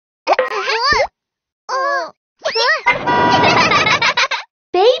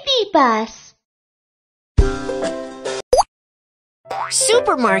bus.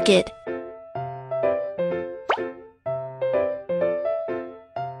 Supermarket.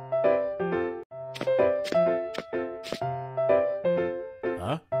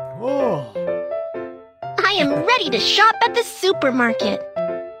 Huh? Oh. I am ready to shop at the supermarket.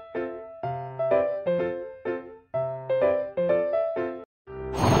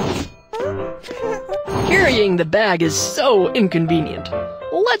 Carrying the bag is so inconvenient.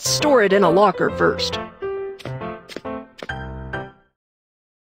 Let's store it in a locker first.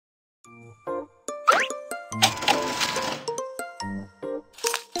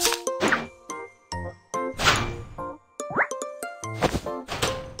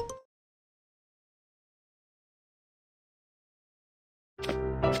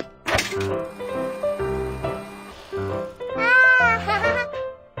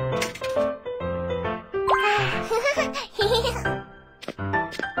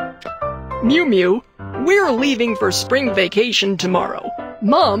 Mew Mew, we're leaving for spring vacation tomorrow.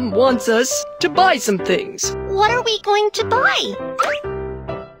 Mom wants us to buy some things. What are we going to buy?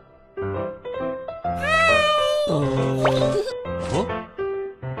 Huh?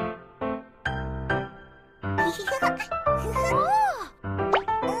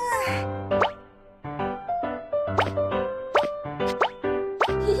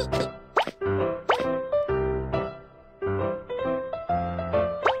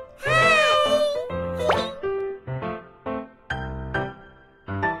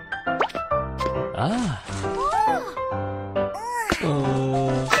 Ah.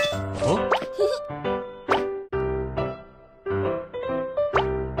 Huh?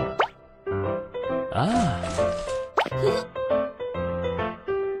 Ah.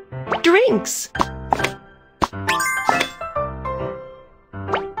 Drinks.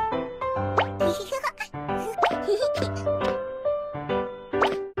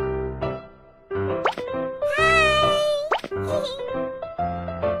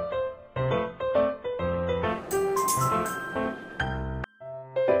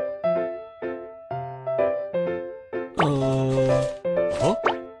 Huh?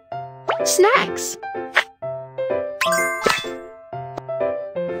 Snacks.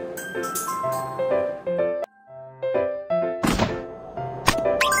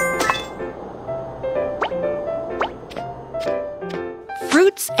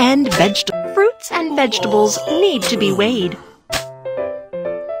 Fruits and vegetables need to be weighed.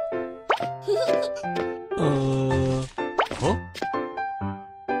 Huh?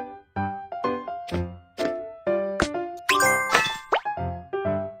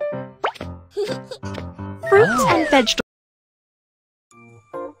 Fruits and vegetables.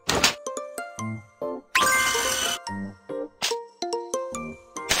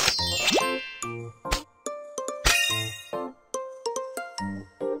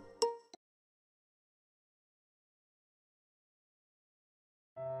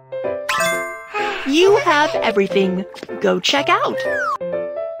 You have everything. Go check out.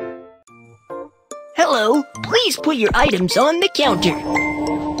 Hello, please put your items on the counter.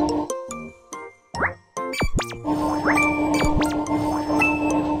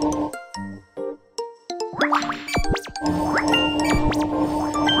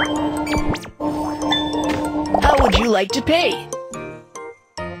 How would you like to pay?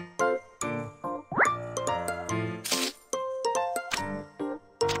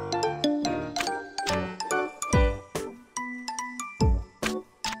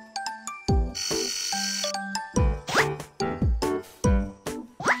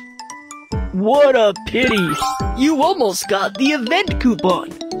 What a pity! You almost got the event coupon.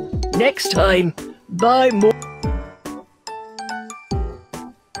 Next time, buy more.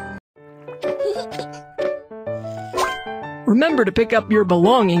 Remember to pick up your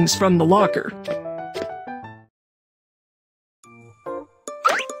belongings from the locker.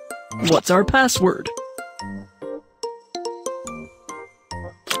 What's our password?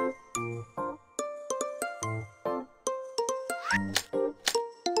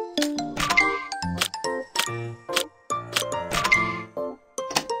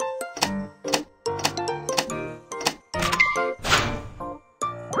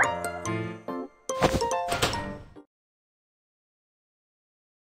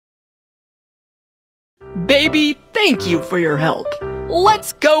 Baby, thank you for your help.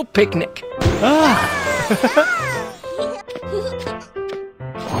 Let's go picnic.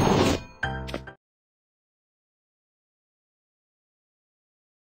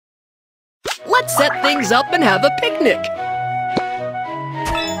 Let's set things up and have a picnic.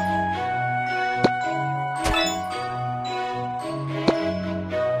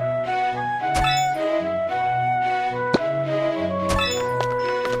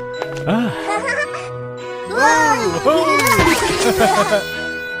 Ah.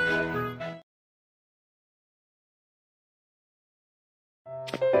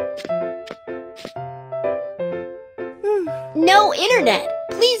 No internet.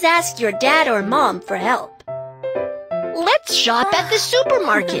 Please ask your dad or mom for help. Let's shop at the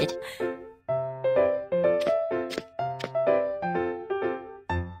supermarket.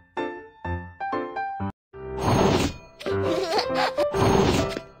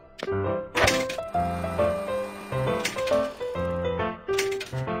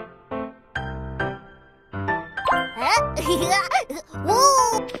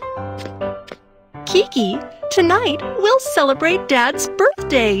 Kiki, tonight we'll celebrate Dad's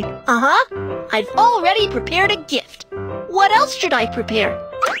birthday. Uh-huh. I've already prepared a gift. What else should I prepare?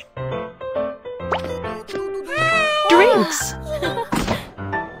 Drinks.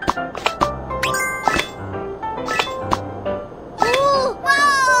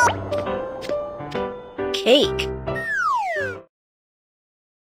 Cake.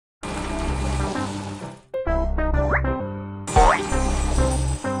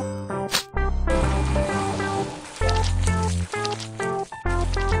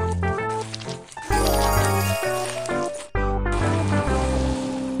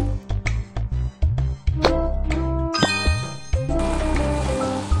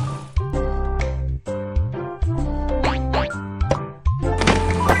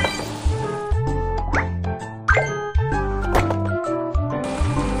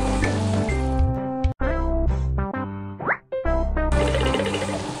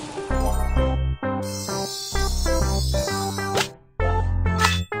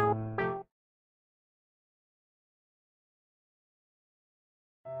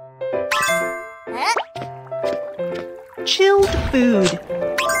 Chilled food.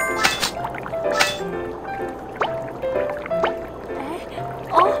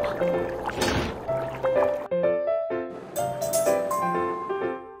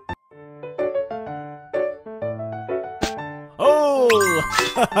 Oh!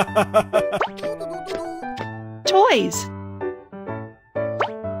 Toys.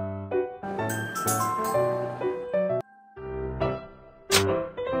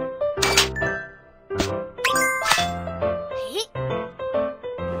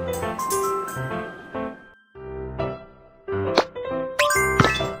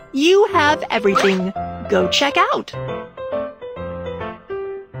 You have everything. Go check out.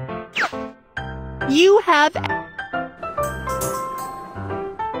 You have...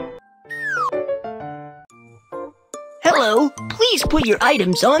 Hello. Please put your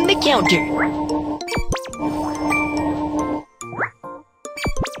items on the counter.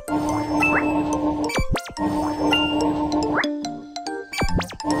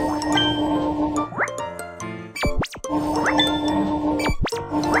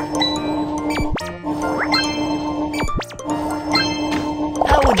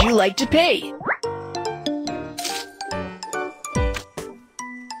 How would you like to pay?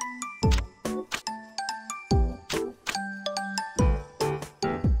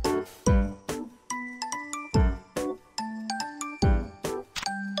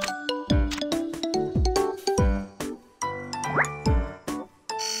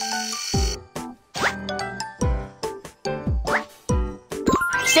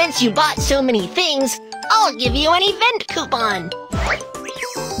 Since you bought so many things, I'll give you an event coupon.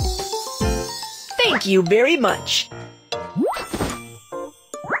 Thank you very much.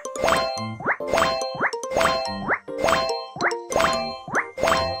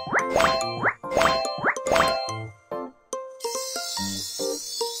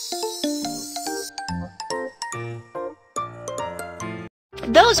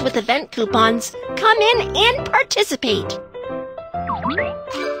 Those with event coupons, come in and participate.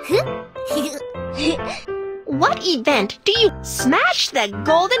 What event do you smash the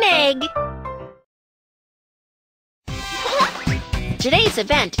golden egg? Today's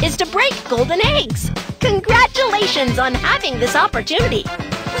event is to break golden eggs. Congratulations on having this opportunity.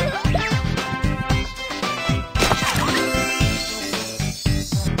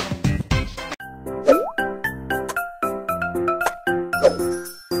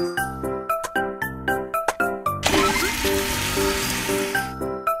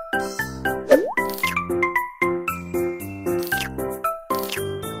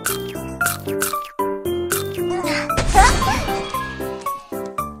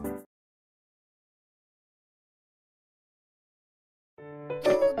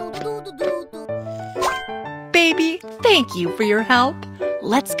 Baby, thank you for your help.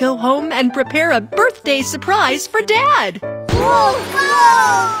 Let's go home and prepare a birthday surprise for Dad. Whoa,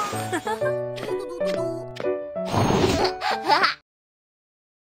 whoa!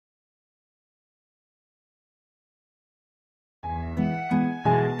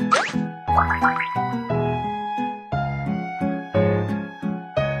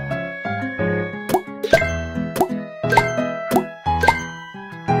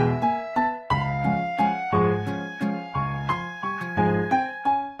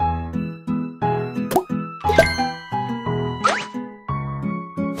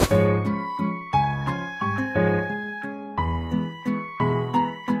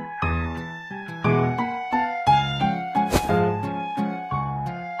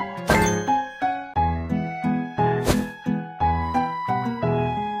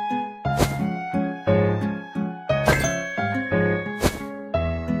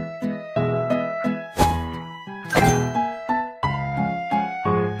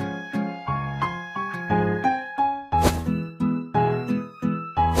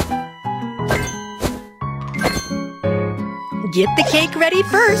 Get the cake ready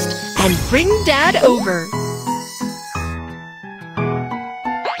first and bring Dad over.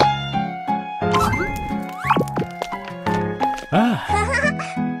 Ah.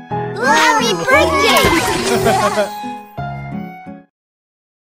 Happy birthday!